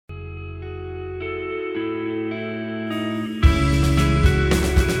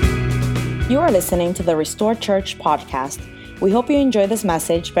You are listening to the Restore Church podcast. We hope you enjoy this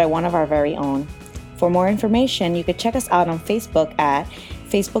message by one of our very own. For more information, you could check us out on Facebook at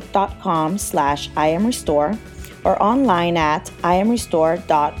facebook.com/IamRestore or online at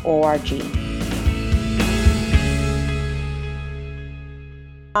iamrestore.org.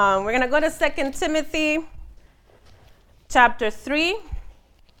 We're going to go to 2 Timothy chapter 3,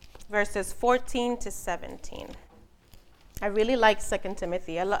 verses 14 to 17. I really like 2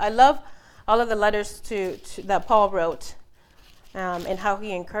 Timothy. I love all of the letters that Paul wrote and how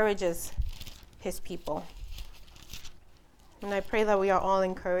he encourages his people. And I pray that we are all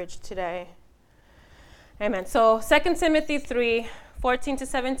encouraged today. Amen. So 2 Timothy 3, 14 to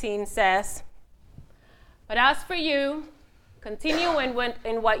 17 says, "But as for you, continue in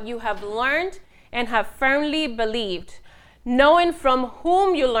what you have learned and have firmly believed, knowing from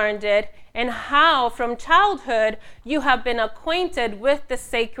whom you learned it and how from childhood you have been acquainted with the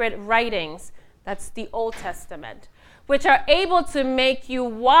sacred writings," that's the Old Testament, "which are able to make you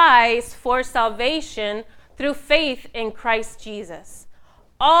wise for salvation through faith in Christ Jesus.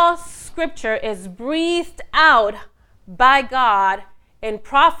 All scripture is breathed out by God and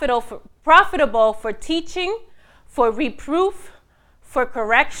profitable for teaching, for reproof, for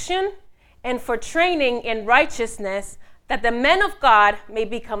correction, and for training in righteousness, that the men of God may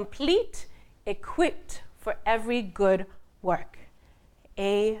be complete, equipped for every good work."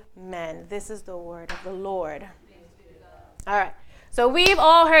 Amen. This is the word of the Lord. All right. So we've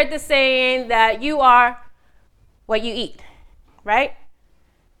all heard the saying that you are what you eat, right?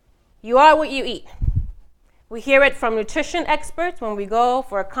 You are what you eat. We hear it from nutrition experts when we go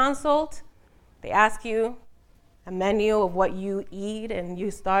for a consult. They ask you a menu of what you eat, and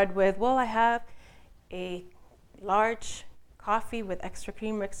you start with, well, I have a large coffee with extra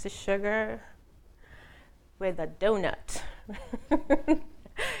cream, extra sugar, with a donut.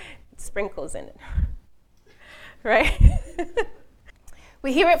 Sprinkles in it, right?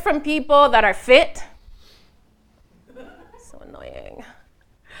 We hear it from people that are fit. So annoying.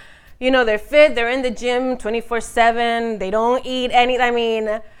 You know, they're fit, they're in the gym 24/7, they don't eat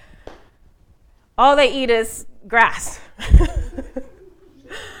all they eat is grass.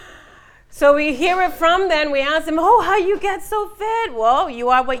 So we hear it from them, we ask them, oh, how you get so fit? Well, you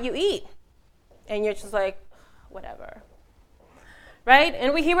are what you eat. And you're just like, whatever. Right?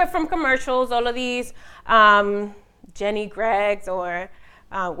 And we hear it from commercials, all of these Jenny Greggs or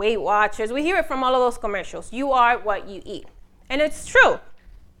Weight Watchers. We hear it from all of those commercials. You are what you eat. And it's true.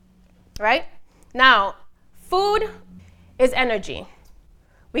 Right? Now, food is energy.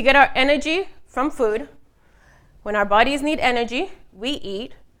 We get our energy from food. When our bodies need energy, we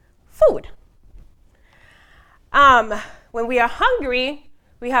eat food. When we are hungry,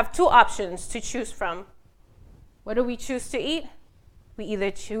 we have two options to choose from. What do we choose to eat? We either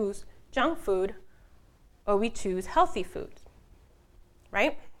choose junk food or we choose healthy food,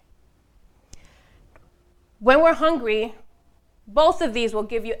 right? When we're hungry, both of these will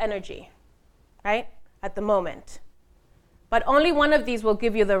give you energy, right, at the moment. But only one of these will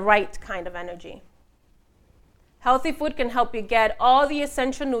give you the right kind of energy. Healthy food can help you get all the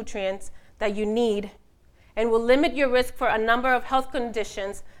essential nutrients that you need and will limit your risk for a number of health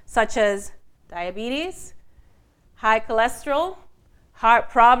conditions such as diabetes, high cholesterol, heart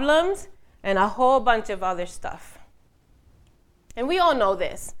problems, and a whole bunch of other stuff. And we all know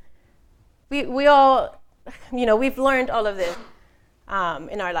this. We all, we've learned all of this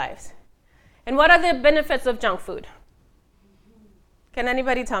in our lives. And what are the benefits of junk food? Can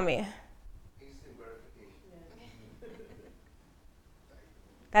anybody tell me?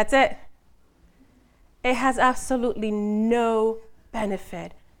 That's it. It has absolutely no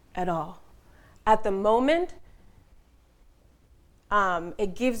benefit at all. At the moment,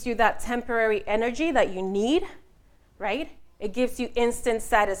 it gives you that temporary energy that you need, right? It gives you instant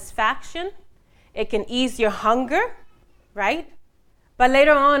satisfaction. It can ease your hunger, right? But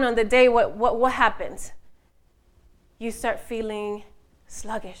later on the day, what happens? You start feeling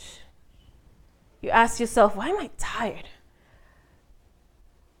sluggish. You ask yourself, why am I tired?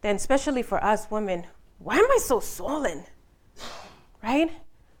 Then especially for us women, why am I so swollen? Right?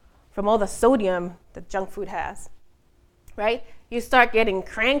 From all the sodium that junk food has. Right? You start getting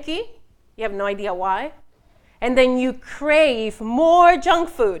cranky. You have no idea why. And then you crave more junk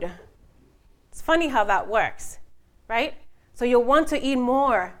food. It's funny how that works. Right? So you'll want to eat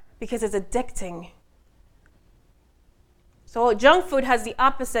more because it's addicting. So junk food has the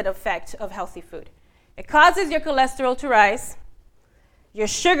opposite effect of healthy food. It causes your cholesterol to rise. Your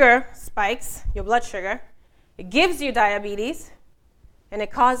sugar spikes, your blood sugar. It gives you diabetes, and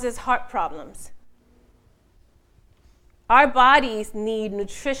it causes heart problems. Our bodies need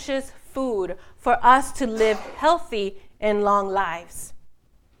nutritious food for us to live healthy and long lives.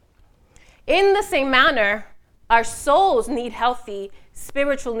 In the same manner, our souls need healthy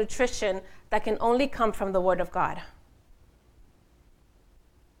spiritual nutrition that can only come from the Word of God.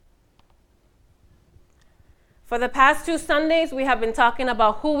 For the past 2 Sundays, we have been talking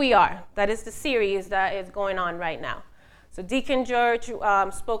about who we are. That is the series that is going on right now. So Deacon George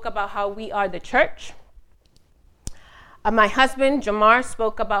spoke about how we are the church. My husband, Jamar,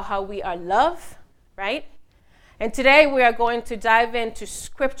 spoke about how we are love, right? And today we are going to dive into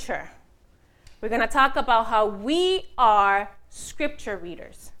Scripture. We're going to talk about how we are Scripture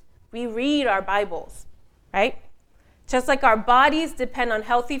readers. We read our Bibles, right? Just like our bodies depend on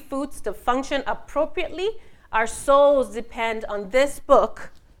healthy foods to function appropriately, our souls depend on this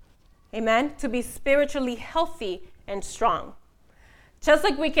book, amen, to be spiritually healthy and strong. Just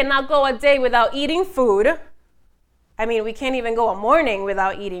like we cannot go a day without eating food, we can't even go a morning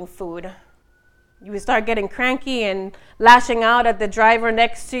without eating food. You start getting cranky and lashing out at the driver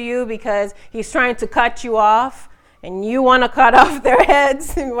next to you because he's trying to cut you off and you want to cut off their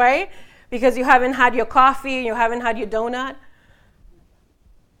heads, right? Because you haven't had your coffee, you haven't had your donut.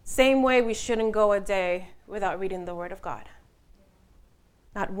 Same way we shouldn't go a day without reading the Word of God.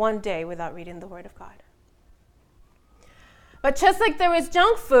 Not one day without reading the Word of God. But just like there is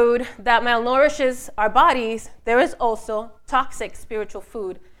junk food that malnourishes our bodies, there is also toxic spiritual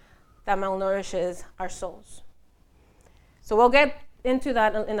food that malnourishes our souls. So we'll get into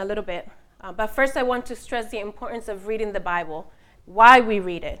that in a little bit. But first I want to stress the importance of reading the Bible, why we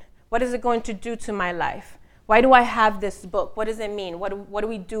read it. What is it going to do to my life? Why do I have this book? What does it mean? What do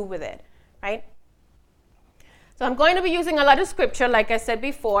we do with it, right? So I'm going to be using a lot of scripture, like I said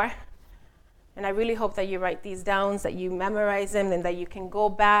before. And I really hope that you write these down, that you memorize them, and that you can go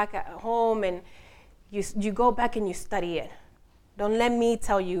back at home and you go back and you study it. Don't let me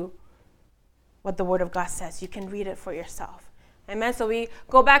tell you what the Word of God says. You can read it for yourself. Amen. So we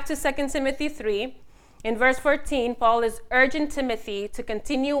go back to 2 Timothy 3. In verse 14, Paul is urging Timothy to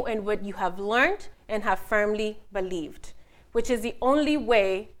continue in what you have learned and have firmly believed, which is the only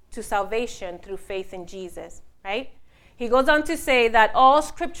way to salvation through faith in Jesus, right? He goes on to say that all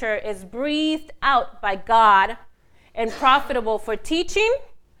scripture is breathed out by God and profitable for teaching,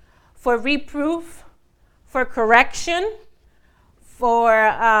 for reproof, for correction,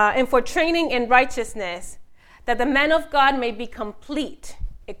 and for training in righteousness, that the man of God may be complete,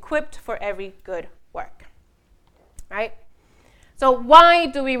 equipped for every good work. Right? So why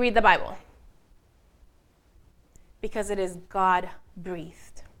do we read the Bible? Because it is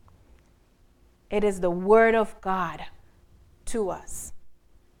God-breathed. It is the Word of God to us.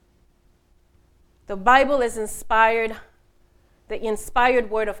 The Bible is inspired, the inspired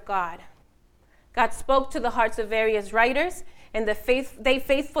Word of God. God spoke to the hearts of various writers, and they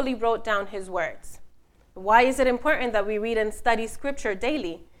faithfully wrote down His words. Why is it important that we read and study Scripture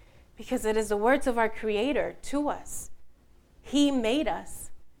daily? Because it is the words of our Creator to us. He made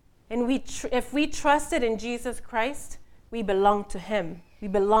us. And if we trusted in Jesus Christ, we belong to Him. We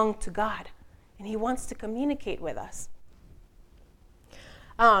belong to God. And He wants to communicate with us.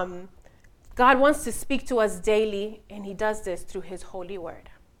 God wants to speak to us daily, and He does this through His holy word.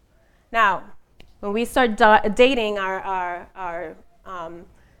 Now, when we start dating our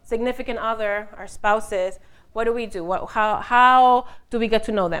significant other, our spouses, what do we do? How do we get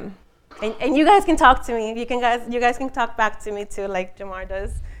to know them? And you guys can talk to me. You guys can talk back to me too, like Jamar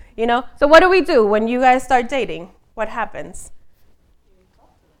does. So what do we do when you guys start dating? What happens?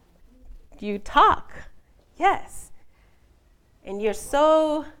 You talk. Yes. And you're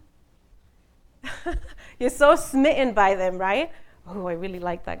so smitten by them, right? Oh, I really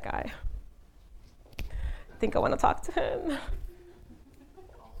like that guy. I think I want to talk to him.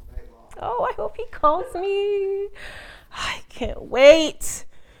 Oh, I hope he calls me. I can't wait.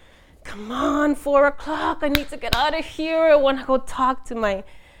 Come on, 4:00. I need to get out of here. I want to go talk to my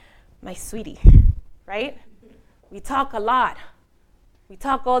sweetie, right? We talk a lot. We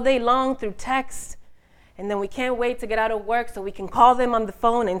talk all day long through text. And then we can't wait to get out of work so we can call them on the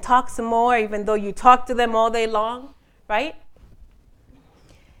phone and talk some more, even though you talk to them all day long, right?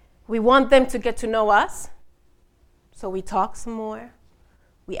 We want them to get to know us, so we talk some more.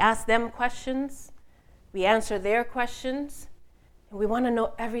 We ask them questions. We answer their questions. And we want to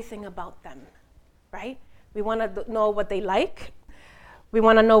know everything about them, right? We want to know what they like. We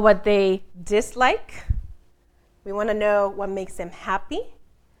want to know what they dislike. We want to know what makes them happy.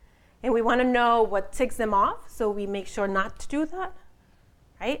 And we want to know what ticks them off, so we make sure not to do that,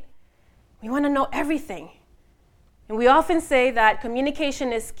 right? We want to know everything. And we often say that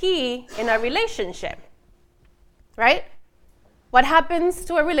communication is key in our relationship, right? What happens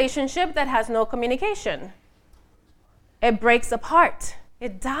to a relationship that has no communication? It breaks apart.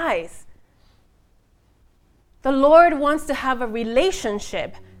 It dies. The Lord wants to have a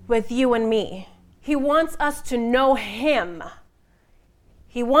relationship with you and me. He wants us to know Him.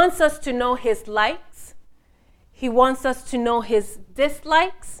 He wants us to know His likes. He wants us to know His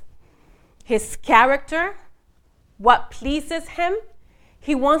dislikes, His character, what pleases Him.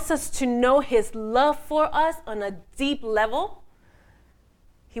 He wants us to know His love for us on a deep level.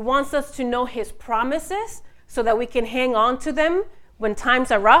 He wants us to know His promises so that we can hang on to them when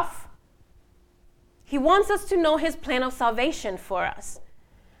times are rough. He wants us to know His plan of salvation for us.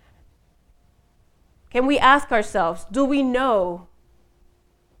 Can we ask ourselves, do we know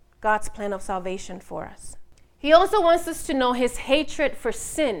God's plan of salvation for us? He also wants us to know His hatred for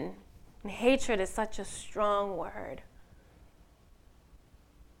sin. And hatred is such a strong word.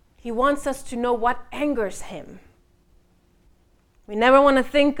 He wants us to know what angers Him. We never want to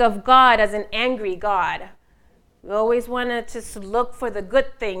think of God as an angry God. We always want to just look for the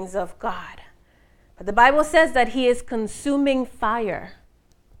good things of God. But the Bible says that He is consuming fire.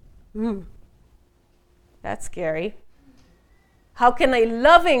 That's scary. How can a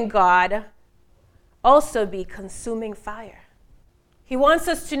loving God also be consuming fire? He wants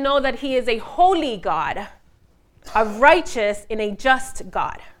us to know that He is a holy God, a righteous and a just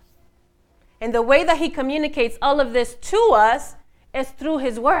God. And the way that He communicates all of this to us is through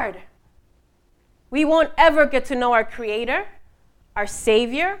His word. We won't ever get to know our Creator, our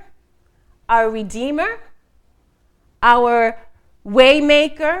Savior, our Redeemer, our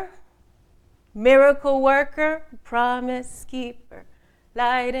Waymaker, miracle worker, promise keeper,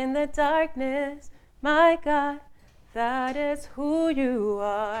 light in the darkness, my God, that is who you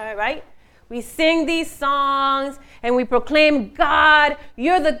are, right? We sing these songs and we proclaim, God,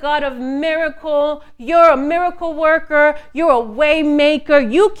 you're the God of miracle. You're a miracle worker. You're a way maker.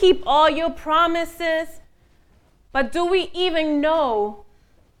 You keep all your promises. But do we even know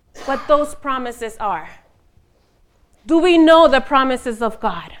what those promises are? Do we know the promises of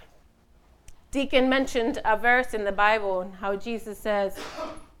God? Deacon mentioned a verse in the Bible and how Jesus says,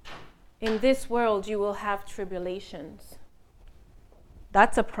 in this world you will have tribulations.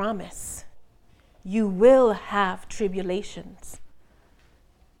 That's a promise. You will have tribulations.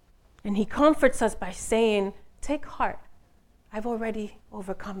 And He comforts us by saying, take heart. I've already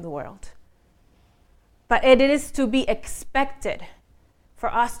overcome the world. But it is to be expected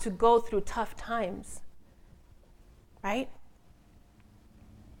for us to go through tough times. Right?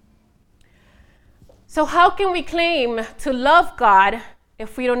 So how can we claim to love God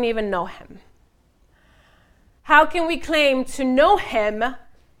if we don't even know Him? How can we claim to know Him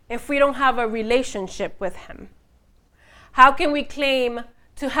if we don't have a relationship with Him? How can we claim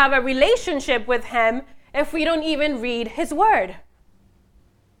to have a relationship with Him if we don't even read His word?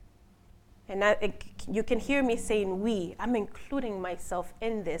 And you can hear me saying we. I'm including myself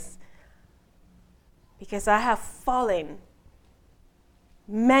in this because I have fallen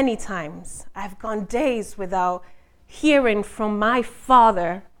many times. I've gone days without hearing from my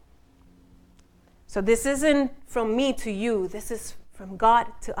Father. So this isn't from me to you. This is from God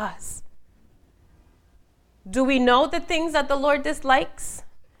to us. Do we know the things that the Lord dislikes?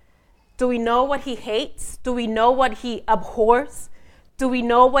 Do we know what He hates? Do we know what He abhors? Do we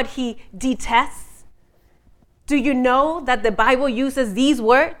know what He detests? Do you know that the Bible uses these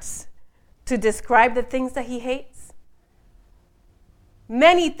words to describe the things that He hates?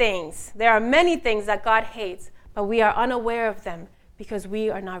 Many things. There are many things that God hates, but we are unaware of them because we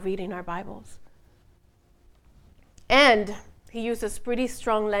are not reading our Bibles. And He uses pretty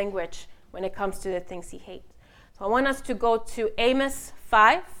strong language when it comes to the things He hates. So I want us to go to Amos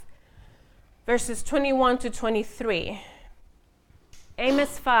 5, verses 21 to 23.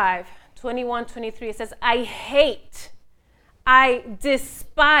 Amos 5, 21, 23. It says, I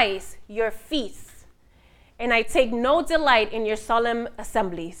despise your feasts, and I take no delight in your solemn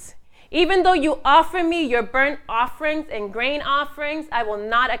assemblies. Even though you offer me your burnt offerings and grain offerings, I will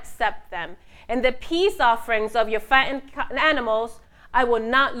not accept them. And the peace offerings of your fattened animals, I will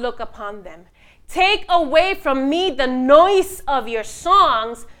not look upon them. Take away from me the noise of your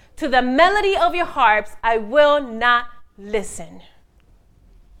songs. To the melody of your harps, I will not listen.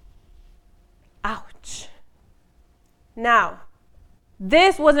 Ouch. Now,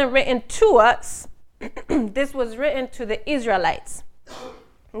 this wasn't written to us. This was written to the Israelites.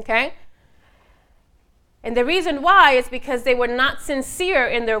 Okay? And the reason why is because they were not sincere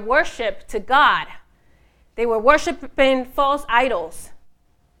in their worship to God. They were worshiping false idols.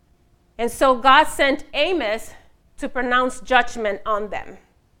 And so God sent Amos to pronounce judgment on them.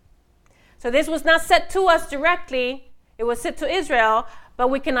 So this was not said to us directly. It was said to Israel,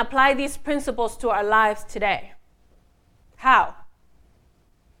 but we can apply these principles to our lives today. How?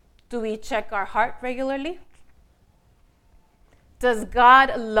 Do we check our heart regularly? Does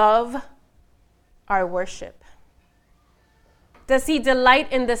God love our worship? Does he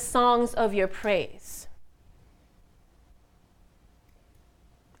delight in the songs of your praise?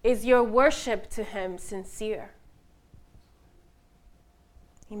 Is your worship to him sincere?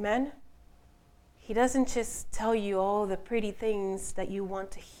 Amen? He doesn't just tell you all the pretty things that you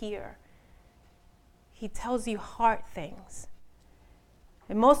want to hear. He tells you hard things.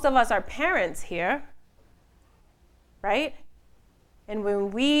 And most of us are parents here, right? And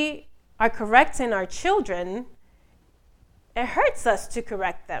when we are correcting our children, it hurts us to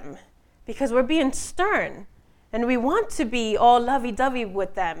correct them because we're being stern and we want to be all lovey-dovey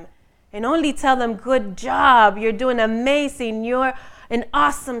with them and only tell them, good job, you're doing amazing, you're an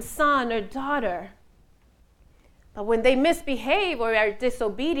awesome son or daughter. But when they misbehave or are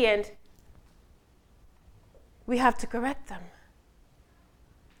disobedient, we have to correct them.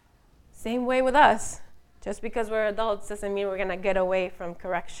 Same way with us. Just because we're adults doesn't mean we're going to get away from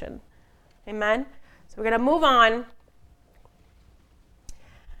correction. Amen? So we're going to move on.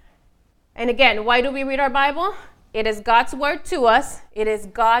 And again, why do we read our Bible? It is God's word to us. It is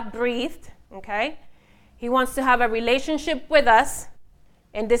God-breathed, okay? He wants to have a relationship with us,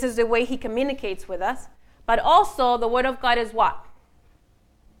 and this is the way he communicates with us. But also, the word of God is what?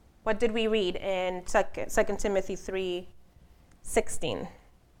 What did we read in 2 Timothy 3:16?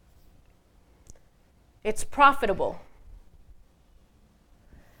 It's profitable.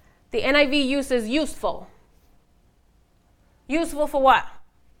 The NIV uses useful. Useful for what?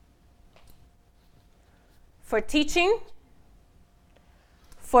 For teaching,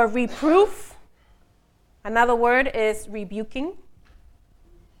 for reproof. Another word is rebuking.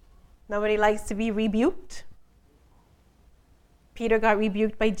 Nobody likes to be rebuked. Peter got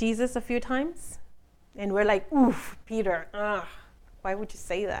rebuked by Jesus a few times. And we're like, oof, Peter, why would you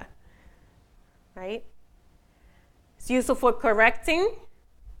say that? Right? It's useful for correcting.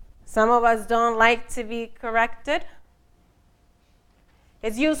 Some of us don't like to be corrected.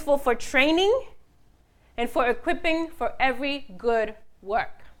 It's useful for training and for equipping for every good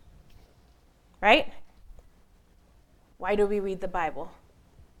work. Right? Why do we read the Bible?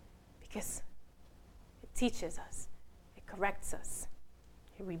 Because it teaches us, it corrects us,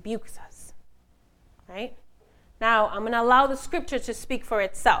 it rebukes us. Right? Now, I'm going to allow the scripture to speak for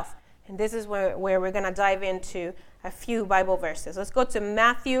itself. And this is where we're going to dive into a few Bible verses. Let's go to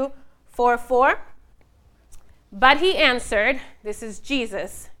Matthew 4:4. But he answered, this is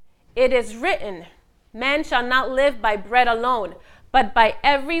Jesus, it is written, man shall not live by bread alone, but by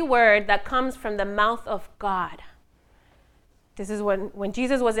every word that comes from the mouth of God. This is when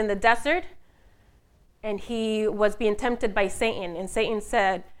Jesus was in the desert and he was being tempted by Satan. And Satan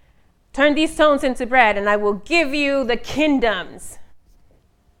said, turn these stones into bread and I will give you the kingdoms.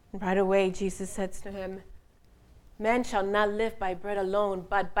 And right away, Jesus said to him, man shall not live by bread alone,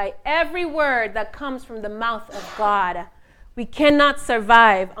 but by every word that comes from the mouth of God. We cannot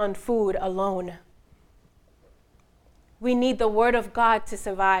survive on food alone. We need the word of God to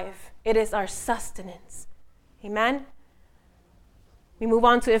survive. It is our sustenance. Amen? We move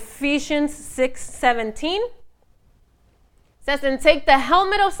on to Ephesians 6:17. It says, and take the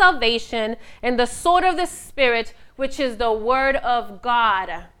helmet of salvation and the sword of the Spirit, which is the word of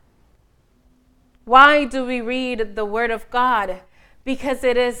God. Why do we read the word of God? Because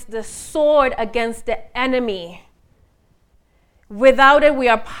it is the sword against the enemy. Without it, we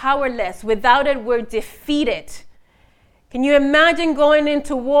are powerless. Without it, we're defeated. Can you imagine going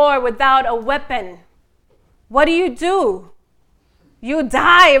into war without a weapon? What do? You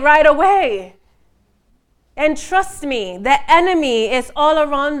die right away. And trust me, the enemy is all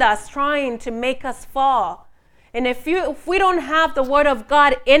around us trying to make us fall. And if we don't have the word of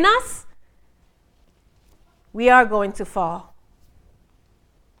God in us, we are going to fall.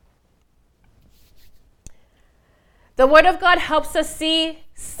 The word of God helps us see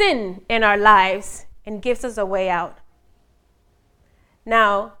sin in our lives and gives us a way out.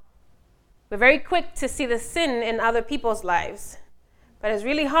 Now, we're very quick to see the sin in other people's lives, but it's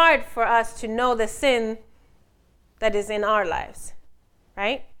really hard for us to know the sin that is in our lives,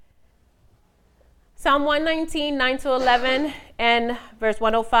 right? Psalm 119, 9-11, and verse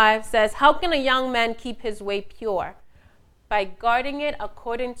 105 says, how can a young man keep his way pure? By guarding it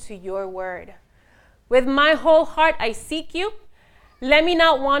according to your word. With my whole heart I seek you. Let me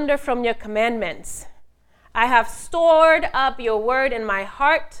not wander from your commandments. I have stored up your word in my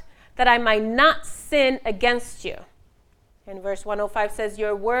heart that I might not sin against you. And verse 105 says,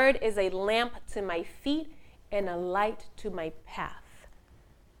 your word is a lamp to my feet and a light to my path.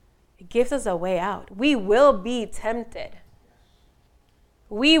 It gives us a way out. We will be tempted.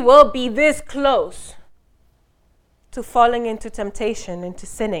 We will be this close to falling into temptation, into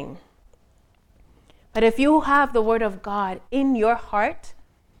sinning. But if you have the word of God in your heart,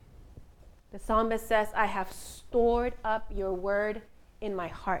 the psalmist says, I have stored up your word in my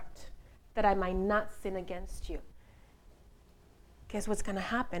heart, that I might not sin against you. Guess what's going to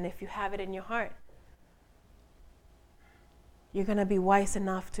happen if you have it in your heart? You're going to be wise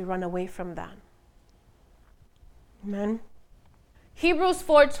enough to run away from that. Amen. Hebrews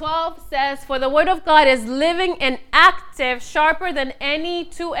 4:12 says, for the word of God is living and active, sharper than any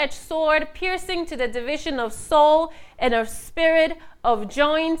two-edged sword, piercing to the division of soul and of spirit, of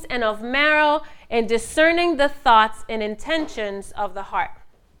joints and of marrow, and discerning the thoughts and intentions of the heart.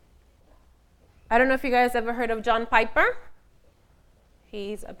 I don't know if you guys ever heard of John Piper.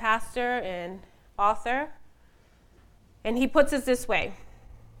 He's a pastor and author. And he puts it this way.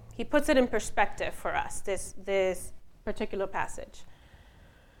 He puts it in perspective for us, this particular passage.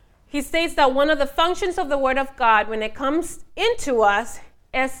 He states that one of the functions of the Word of God when it comes into us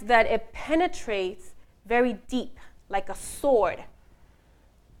is that it penetrates very deep, like a sword.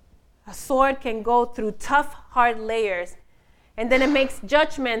 A sword can go through tough, hard layers, and then it makes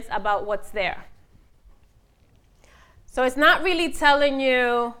judgments about what's there. So it's not really telling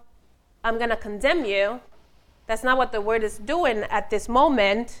you, I'm going to condemn you. That's not what the Word is doing at this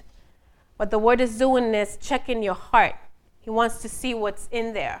moment. What the Word is doing is checking your heart. He wants to see what's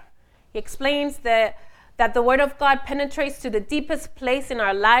in there. He explains that the Word of God penetrates to the deepest place in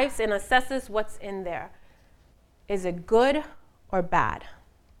our lives and assesses what's in there. Is it good or bad?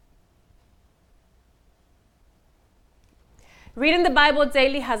 Reading the Bible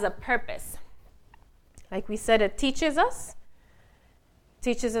daily has a purpose. Like we said, it teaches us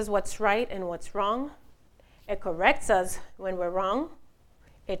what's right and what's wrong. It corrects us when we're wrong.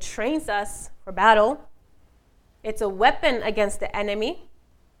 It trains us for battle. It's a weapon against the enemy.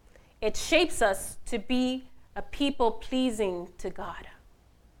 It shapes us to be a people pleasing to God.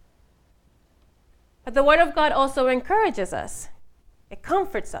 But the Word of God also encourages us. It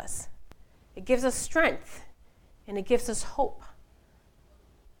comforts us. It gives us strength. And it gives us hope.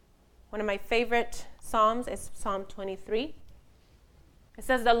 One of my favorite Psalms is Psalm 23. It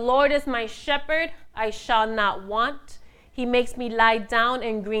says, the Lord is my shepherd, I shall not want. He makes me lie down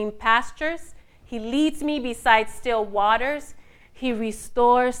in green pastures. He leads me beside still waters. He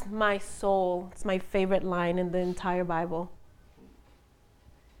restores my soul. It's my favorite line in the entire Bible.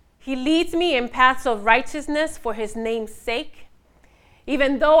 He leads me in paths of righteousness for his name's sake.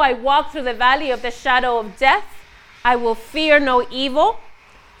 Even though I walk through the valley of the shadow of death, I will fear no evil,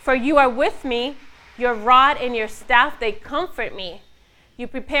 for you are with me. Your rod and your staff, they comfort me. You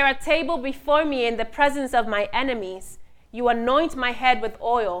prepare a table before me in the presence of my enemies. You anoint my head with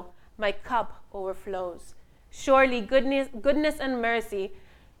oil. My cup overflows. Surely goodness and mercy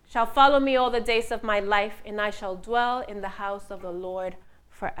shall follow me all the days of my life, and I shall dwell in the house of the Lord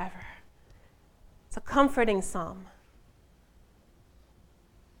forever. It's a comforting psalm.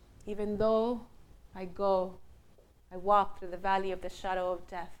 Even though I walk through the valley of the shadow of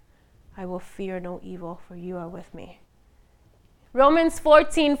death, I will fear no evil, for you are with me. Romans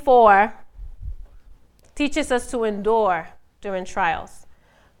 14:4 teaches us to endure during trials.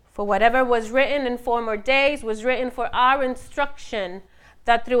 For whatever was written in former days was written for our instruction,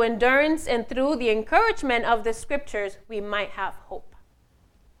 that through endurance and through the encouragement of the scriptures, we might have hope.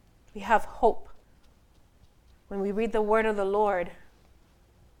 We have hope. When we read the word of the Lord,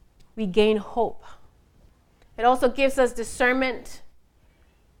 we gain hope. It also gives us discernment.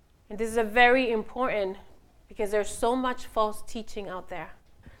 And this is very important because there's so much false teaching out there.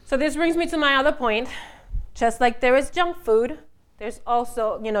 So this brings me to my other point. Just like there is junk food, there's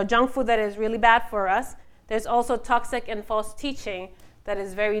also, junk food that is really bad for us. There's also toxic and false teaching that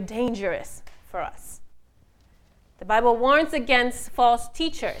is very dangerous for us. The Bible warns against false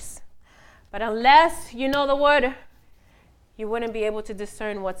teachers. But unless you know the word, you wouldn't be able to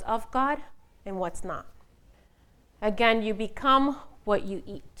discern what's of God and what's not. Again, you become what you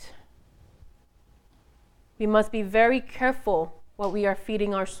eat. We must be very careful what we are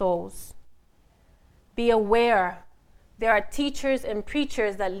feeding our souls. Be aware. There are teachers and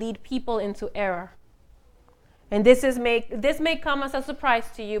preachers that lead people into error. And this may come as a surprise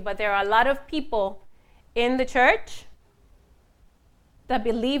to you, but there are a lot of people in the church that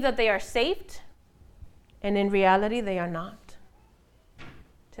believe that they are saved, and in reality, they are not.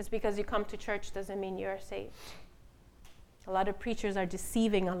 Just because you come to church doesn't mean you are saved. A lot of preachers are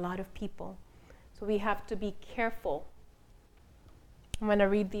deceiving a lot of people. So we have to be careful. I'm going to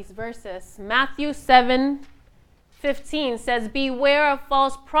read these verses. Matthew 7, 15 says, beware of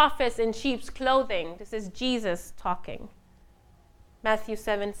false prophets in sheep's clothing. This is Jesus talking. Matthew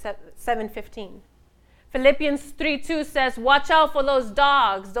 7:15. Philippians 3:2 says, watch out for those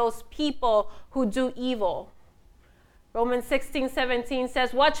dogs, those people who do evil. Romans 16:17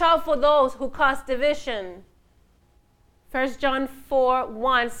 says, watch out for those who cause division. 1 John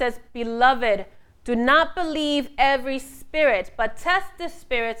 4:1 says, beloved, do not believe every spirit, but test the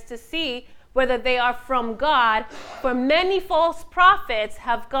spirits to see whether they are from God, for many false prophets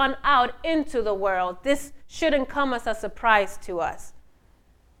have gone out into the world. This shouldn't come as a surprise to us.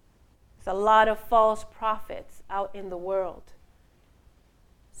 There's a lot of false prophets out in the world.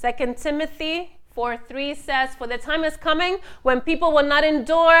 2 Timothy 4:3 says, for the time is coming when people will not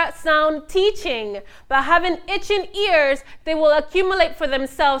endure sound teaching, but having itching ears, they will accumulate for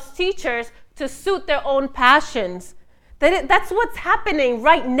themselves teachers to suit their own passions. That's what's happening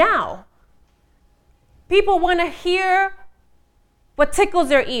right now. People want to hear what tickles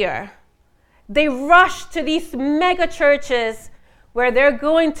their ear. They rush to these mega churches where they're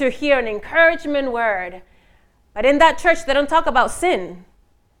going to hear an encouragement word. But in that church, they don't talk about sin.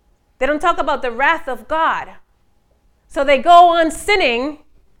 They don't talk about the wrath of God. So they go on sinning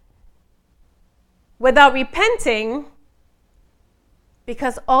without repenting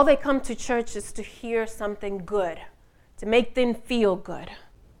because all they come to church is to hear something good, to make them feel good.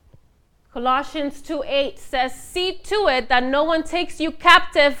 Colossians 2:8 says, see to it that no one takes you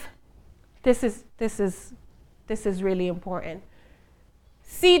captive. This is really important.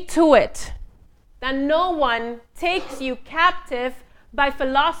 See to it that no one takes you captive by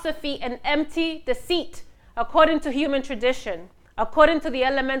philosophy and empty deceit, according to human tradition, according to the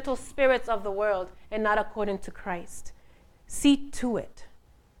elemental spirits of the world, and not according to Christ. See to it.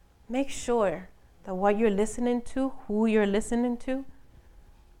 Make sure that what you're listening to, who you're listening to,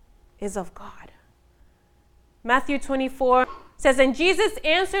 is of God. Matthew 24 says, and Jesus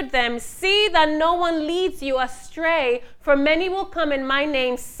answered them, see that no one leads you astray, for many will come in my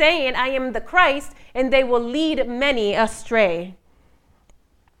name, saying, I am the Christ, and they will lead many astray.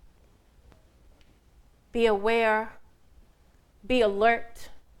 Be aware, be alert,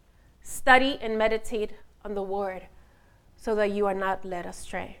 study and meditate on the word so that you are not led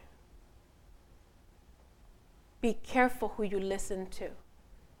astray. Be careful who you listen to.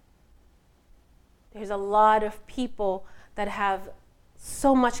 There's a lot of people that have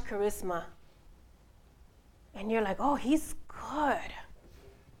so much charisma. And you're like, oh, he's good.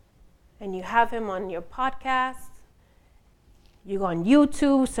 And you have him on your podcast. You go on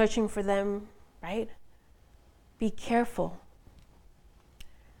YouTube searching for them, right? Be careful.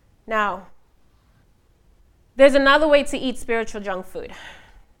 Now, there's another way to eat spiritual junk food.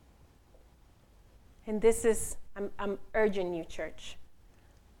 And this is, I'm urging you, church.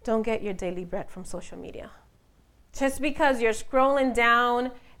 Don't get your daily bread from social media. Just because you're scrolling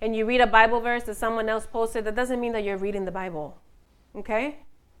down and you read a Bible verse that someone else posted, that doesn't mean that you're reading the Bible. Okay?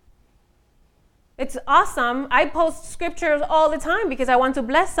 It's awesome. I post scriptures all the time because I want to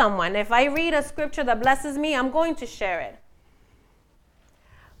bless someone. If I read a scripture that blesses me, I'm going to share it.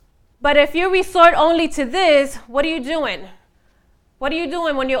 But if you resort only to this, what are you doing? What are you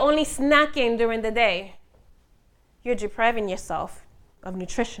doing when you're only snacking during the day? You're depriving yourself of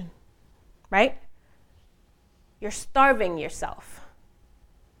nutrition, right? You're starving yourself.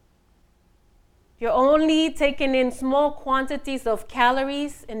 You're only taking in small quantities of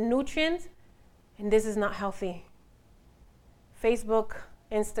calories and nutrients, and this is not healthy. Facebook,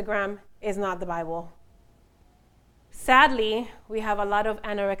 Instagram is not the Bible. Sadly, we have a lot of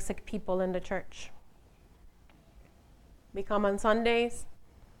anorexic people in the church. We come on Sundays,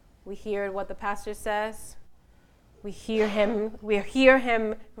 we hear what the pastor says, we hear him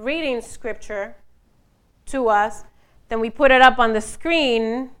reading scripture to us, then we put it up on the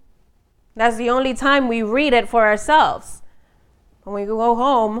screen. That's the only time we read it for ourselves. When we go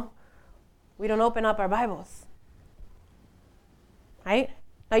home, we don't open up our Bibles. Right?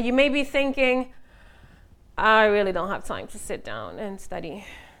 Now you may be thinking, I really don't have time to sit down and study.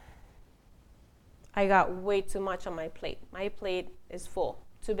 I got way too much on my plate. My plate is full,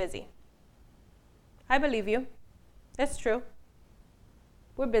 too busy. I believe you. It's true.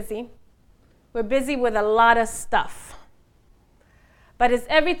 We're busy. We're busy with a lot of stuff. But is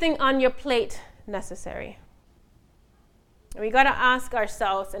everything on your plate necessary? We got to ask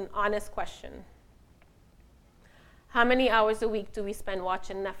ourselves an honest question. How many hours a week do we spend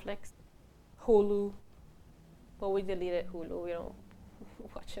watching Netflix, Hulu? Well, we deleted Hulu. We don't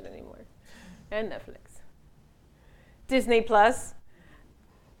watch it anymore. And Netflix. Disney Plus.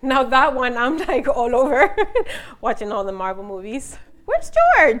 Now that one, I'm like all over watching all the Marvel movies. Where's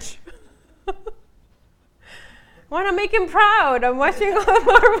George? want to make him proud. I'm watching all the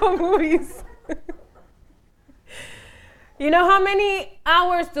Marvel movies. You know how many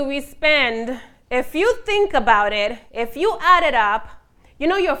hours do we spend? If you think about it, if you add it up, you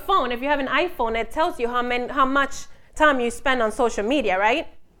know your phone, if you have an iPhone, it tells you how much time you spend on social media, right?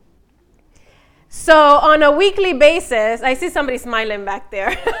 So on a weekly basis, I see somebody smiling back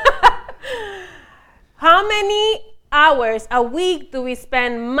there. How many hours a week do we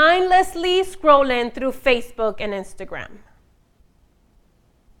spend mindlessly scrolling through Facebook and Instagram?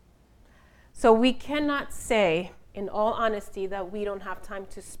 So we cannot say, in all honesty, that we don't have time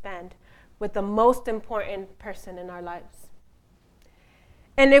to spend with the most important person in our lives.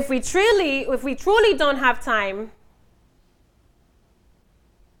 And if we truly don't have time,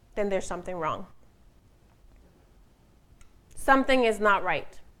 then there's something wrong. Something is not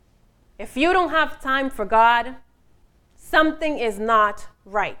right. If you don't have time for God, something is not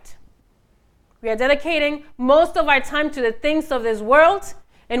right. We are dedicating most of our time to the things of this world,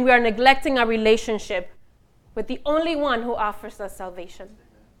 and we are neglecting our relationship with the only one who offers us salvation.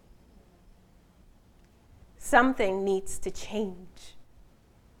 Something needs to change.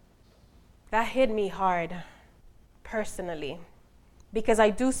 That hit me hard, personally, because I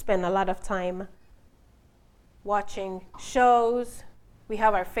do spend a lot of time watching shows. We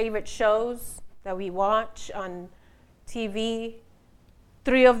have our favorite shows that we watch on TV,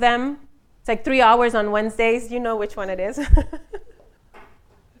 3 of them. It's like 3 hours on Wednesdays. You know which one it is.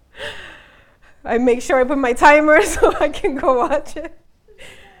 I make sure I put my timer so I can go watch it.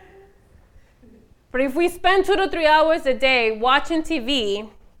 But if we spend 2 to 3 hours a day watching TV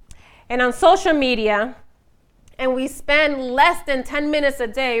and on social media, and we spend less than 10 minutes a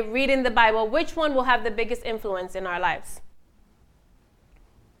day reading the Bible, which one will have the biggest influence in our lives?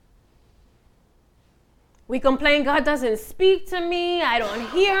 We complain, God doesn't speak to me, I don't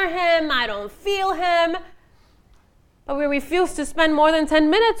hear him, I don't feel him. But we refuse to spend more than 10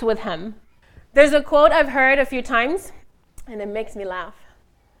 minutes with him. There's a quote I've heard a few times, and it makes me laugh.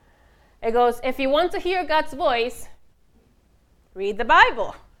 It goes, if you want to hear God's voice, read the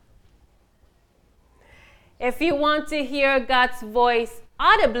Bible. If you want to hear God's voice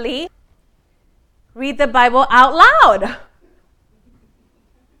audibly, read the Bible out loud.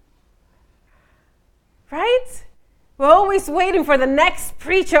 Right? We're always waiting for the next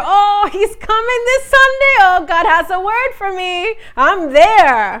preacher. Oh, he's coming this Sunday. Oh, God has a word for me. I'm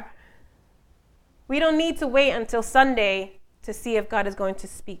there. We don't need to wait until Sunday to see if God is going to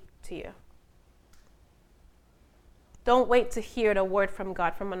speak to you. Don't wait to hear the word from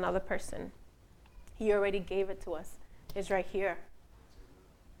God from another person. He already gave it to us. It's right here.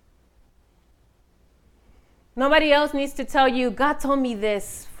 Nobody else needs to tell you, God told me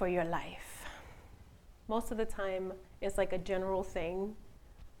this for your life. Most of the time, it's like a general thing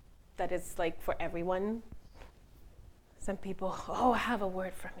that is like for everyone. Some people, oh, I have a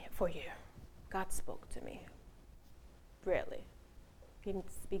word for you. God spoke to me. Really? He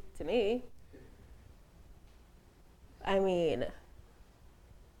didn't speak to me. I mean,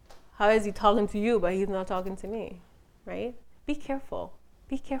 how is he talking to you, but he's not talking to me, right? Be careful.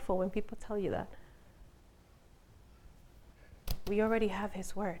 Be careful when people tell you that. We already have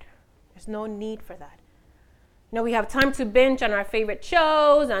his word. There's no need for that. You know, we have time to binge on our favorite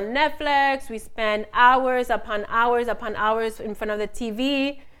shows on Netflix. We spend hours upon hours upon hours in front of the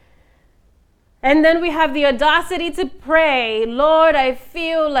TV. And then we have the audacity to pray, Lord, I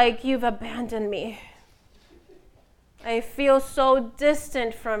feel like you've abandoned me. I feel so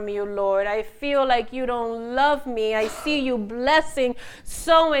distant from you, Lord. I feel like you don't love me. I see you blessing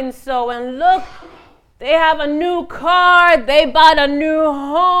so-and-so. And look, they have a new car. They bought a new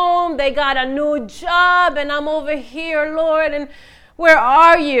home. They got a new job. And I'm over here, Lord. And where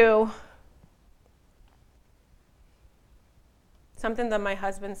are you? Something that my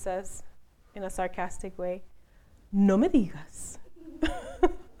husband says in a sarcastic way. No me digas.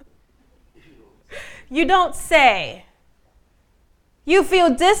 You don't say. You feel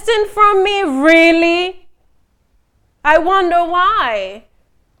distant from me? Really? I wonder why.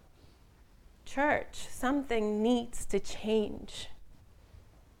 Church, something needs to change.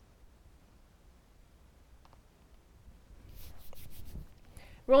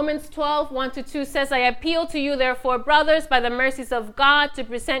 Romans 12, 1-2 says, I appeal to you, therefore, brothers, by the mercies of God, to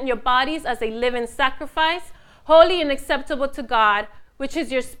present your bodies as a living sacrifice, holy and acceptable to God, which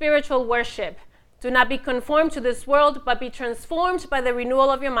is your spiritual worship. Do not be conformed to this world, but be transformed by the renewal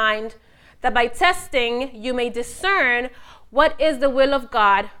of your mind, that by testing you may discern what is the will of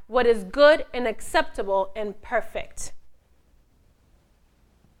God, what is good and acceptable and perfect.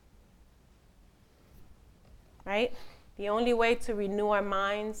 Right? The only way to renew our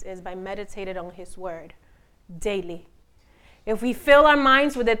minds is by meditating on his word, daily. If we fill our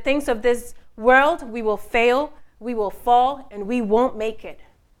minds with the things of this world, we will fail, we will fall, and we won't make it.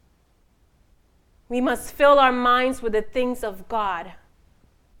 We must fill our minds with the things of God.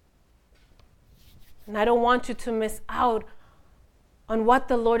 And I don't want you to miss out on what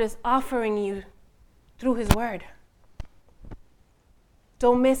the Lord is offering you through His Word.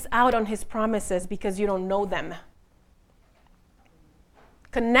 Don't miss out on His promises because you don't know them.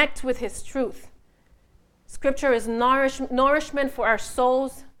 Connect with His truth. Scripture is nourishment for our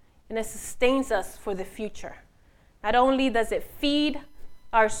souls, and it sustains us for the future. Not only does it feed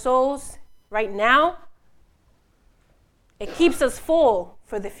our souls right now, it keeps us full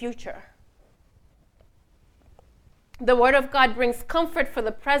for the future. The Word of God brings comfort for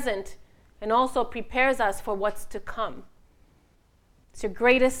the present and also prepares us for what's to come. It's your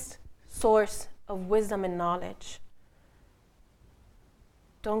greatest source of wisdom and knowledge.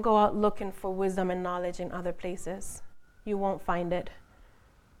 Don't go out looking for wisdom and knowledge in other places. You won't find it.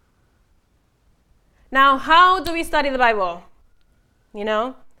 Now, how do we study the Bible?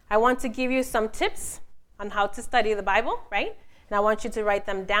 I want to give you some tips on how to study the Bible, right? And I want you to write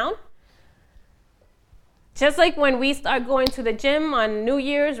them down. Just like when we start going to the gym on New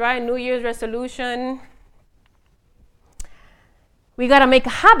Year's, right? New Year's resolution. We got to make a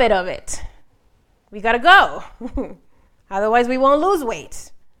habit of it. We got to go. Otherwise, we won't lose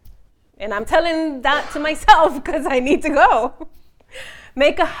weight. And I'm telling that to myself because I need to go.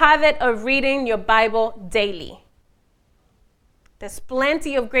 Make a habit of reading your Bible daily. There's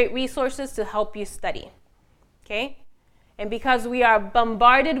plenty of great resources to help you study. Okay? And because we are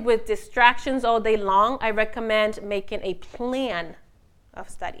bombarded with distractions all day long, I recommend making a plan of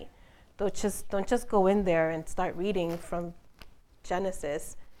study. Don't just go in there and start reading from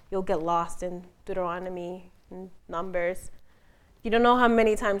Genesis. You'll get lost in Deuteronomy and Numbers. You don't know how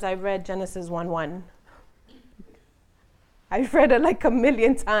many times I've read Genesis 1:1. I've read it like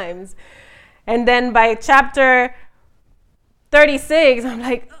 1,000,000 times. And then by chapter 36, I'm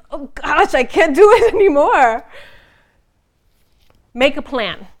like, oh gosh, I can't do it anymore. Make a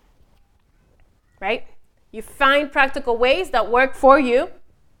plan, right? You find practical ways that work for you.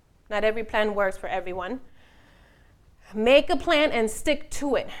 Not every plan works for everyone. Make a plan and stick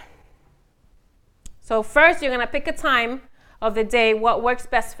to it. So first, you're going to pick a time of the day what works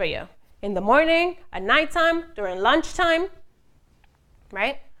best for you. In the morning, at nighttime, during lunchtime,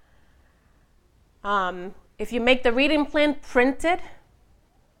 right? If you make the reading plan, print it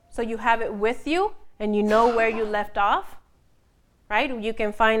so you have it with you and you know where you left off, right? You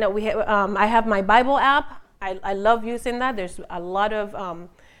can find that I have my Bible app. I love using that. There's a lot of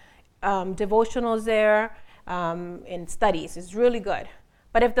devotionals there and studies. It's really good.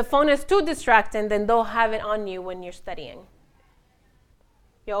 But if the phone is too distracting, then don't have it on you when you're studying.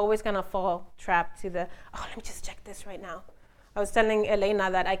 You're always going to fall trapped to let me just check this right now. I was telling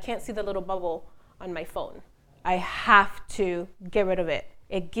Elena that I can't see the little bubble on my phone. I have to get rid of it.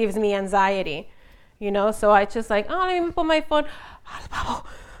 It gives me anxiety, so I just let me put my phone, the bubble.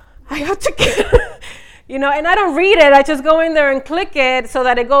 I have to get, and I don't read it. I just go in there and click it so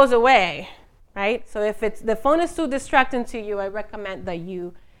that it goes away, right? So if the phone is too distracting to you, I recommend that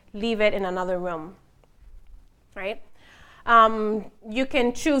you leave it in another room, right? You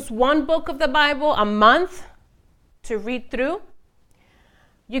can choose one book of the Bible a month to read through.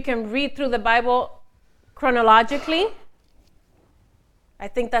 You can read through the Bible chronologically. I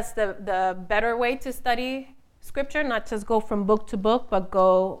think that's the better way to study Scripture, not just go from book to book, but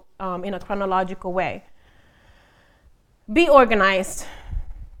go in a chronological way. Be organized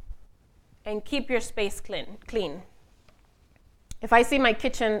and keep your space clean. If I see my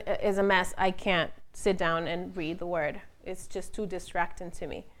kitchen is a mess, I can't sit down and read the Word. It's just too distracting to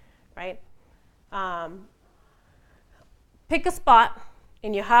me, right? Pick a spot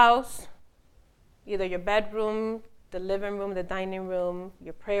in your house, either your bedroom, the living room, the dining room,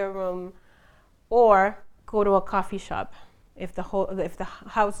 your prayer room, or go to a coffee shop if the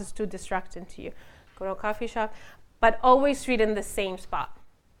house is too distracting to you. Go to a coffee shop, but always read in the same spot.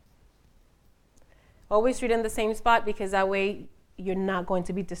 Always read in the same spot because that way you're not going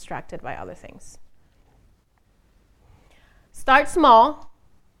to be distracted by other things. Start small.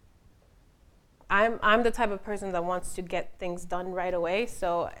 I'm the type of person that wants to get things done right away.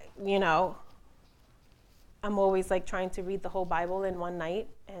 So, I'm always trying to read the whole Bible in one night,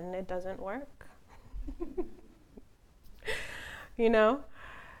 and it doesn't work.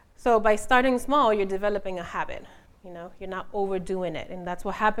 So by starting small, you're developing a habit. You're not overdoing it. And that's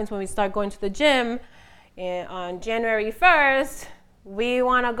what happens when we start going to the gym on January 1st. We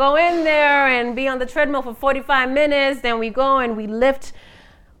want to go in there and be on the treadmill for 45 minutes. Then we go and we lift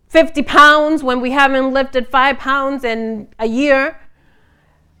 50 pounds when we haven't lifted 5 pounds in a year.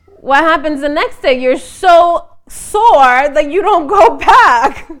 What happens the next day? You're so sore that you don't go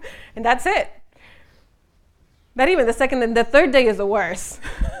back. And that's it. Not even the second and the third day is the worst.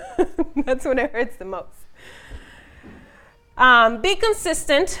 That's when it hurts the most. Be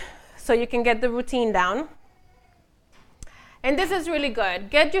consistent so you can get the routine down. And this is really good.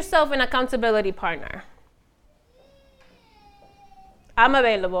 Get yourself an accountability partner. I'm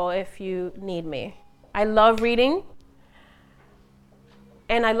available if you need me. I love reading.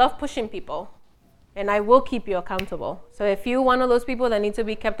 And I love pushing people. And I will keep you accountable. So if you're one of those people that need to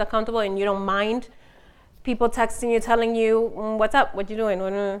be kept accountable and you don't mind people texting you, telling you, what's up, what you doing?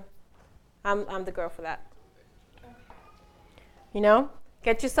 I'm the girl for that. You know?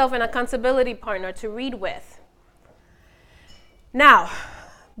 Get yourself an accountability partner to read with. Now,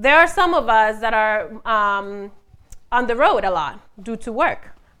 there are some of us that are on the road a lot due to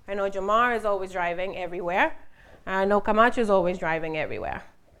work. I know Jamar is always driving everywhere. I know Camacho is always driving everywhere.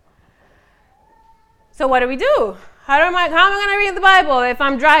 So what do? How am I going to read the Bible if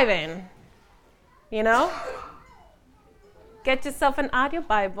I'm driving? You know? Get yourself an audio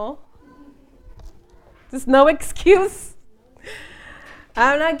Bible. There's no excuse.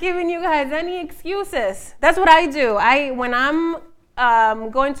 I'm not giving you guys any excuses. That's what I do. When I'm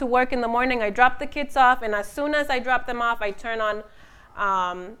going to work in the morning, I drop the kids off, and as soon as I drop them off, I turn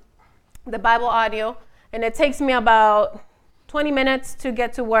on the Bible audio, and it takes me about 20 minutes to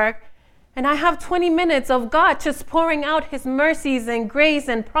get to work, and I have 20 minutes of God just pouring out His mercies and grace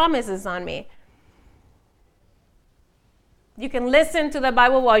and promises on me. You can listen to the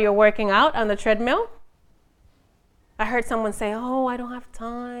Bible while you're working out on the treadmill. I heard someone say, oh, I don't have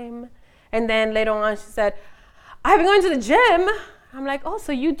time. And then later on she said, I've been going to the gym. I'm like, oh,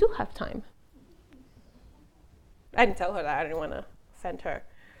 so you do have time. I didn't tell her that. I didn't want to offend her.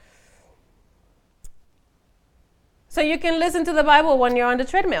 So you can listen to the Bible when you're on the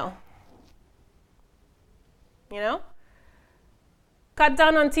treadmill. You know? Cut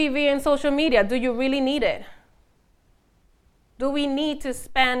down on TV and social media. Do you really need it? Do we need to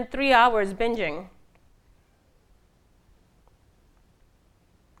spend 3 hours binging?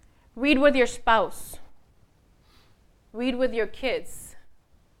 Read with your spouse. Read with your kids.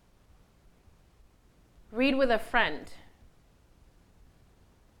 Read with a friend.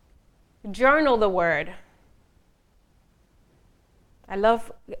 Journal the word. I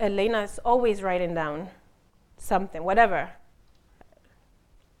love Elena's always writing down something, whatever.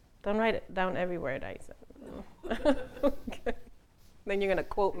 Don't write it down every word I said. Okay. Then you're going to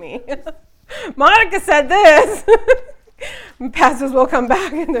quote me. Monica said this. Pastors will come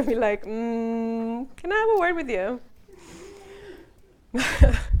back and they'll be like, can I have a word with you?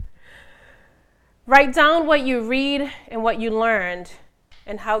 Write down what you read and what you learned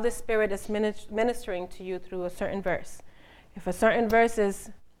and how the Spirit is ministering to you through a certain verse. If a certain verse is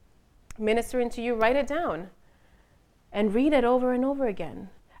ministering to you, write it down and read it over and over again.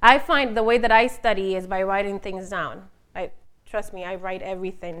 I find the way that I study is by writing things down. Trust me, I write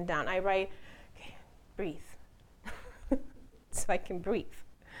everything down. I write, okay, breathe. So I can breathe.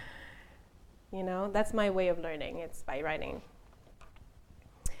 You know, that's my way of learning. It's by writing.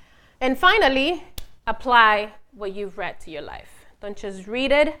 And finally, apply what you've read to your life. Don't just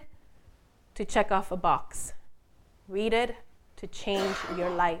read it to check off a box. Read it to change your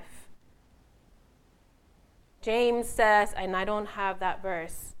life. James says, and I don't have that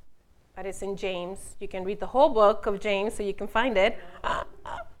verse, but it's in James. You can read the whole book of James so you can find it.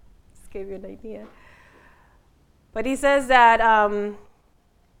 Just gave you an idea. But he says that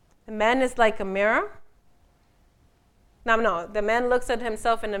the man is like a mirror. No, the man looks at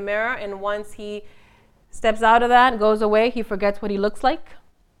himself in the mirror, and once he steps out of that, goes away, he forgets what he looks like.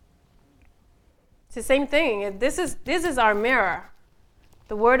 It's the same thing. This is our mirror.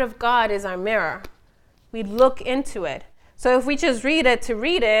 The Word of God is our mirror. We look into it. So if we just read it to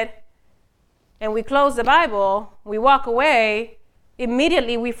read it, and we close the Bible, we walk away,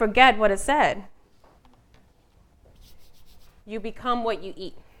 immediately we forget what it said. You become what you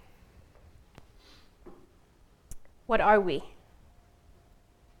eat. What are we?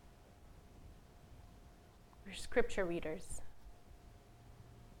 We're scripture readers.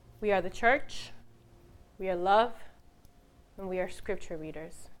 We are the church, we are love, and we are scripture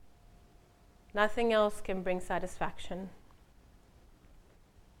readers. Nothing else can bring satisfaction.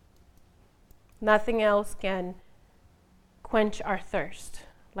 Nothing else can quench our thirst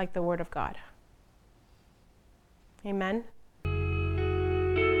like the Word of God. Amen.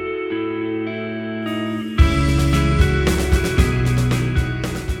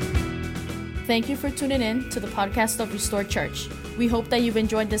 Thank you for tuning in to the podcast of Restored Church. We hope that you've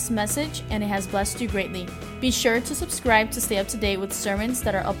enjoyed this message and it has blessed you greatly. Be sure to subscribe to stay up to date with sermons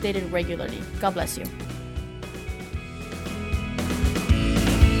that are updated regularly. God bless you.